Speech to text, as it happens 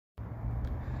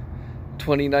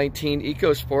2019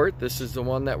 Ecosport. This is the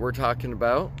one that we're talking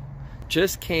about.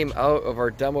 Just came out of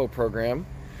our demo program,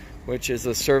 which is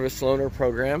a service loaner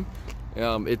program.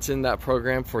 It's in that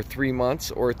program for 3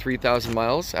 months or 3,000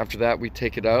 miles. After that, we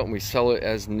take it out and we sell it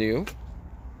as new.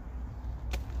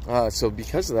 So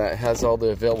because of that, it has all the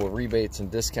available rebates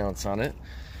and discounts on it.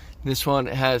 This one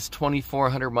has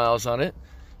 2,400 miles on it.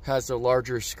 Has a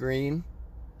larger screen.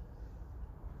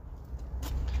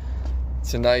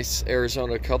 It's a nice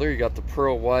Arizona color. You got the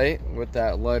pearl white with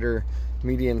that lighter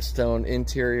medium stone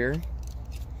interior.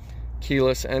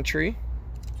 Keyless entry.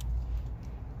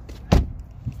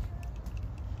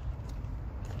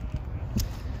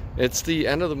 It's the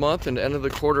end of the month and end of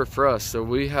the quarter for us, so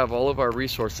we have all of our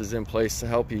resources in place to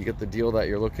help you get the deal that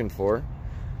you're looking for.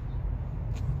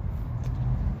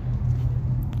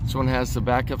 This one has the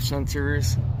backup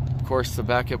sensors, of course the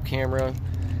backup camera,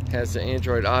 has the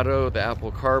Android Auto, the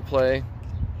Apple CarPlay.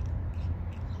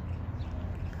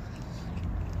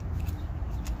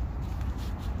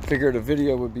 Figured a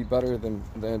video would be better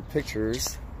than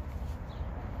pictures.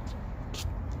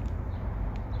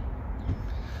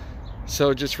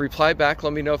 So just reply back,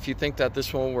 let me know if you think that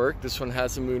this one will work. This one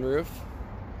has a moonroof.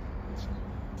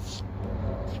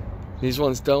 These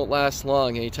ones don't last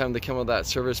long. Anytime they come out of that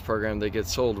service program, they get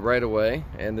sold right away.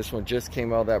 And this one just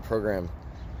came out of that program.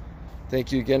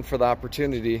 Thank you again for the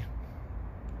opportunity.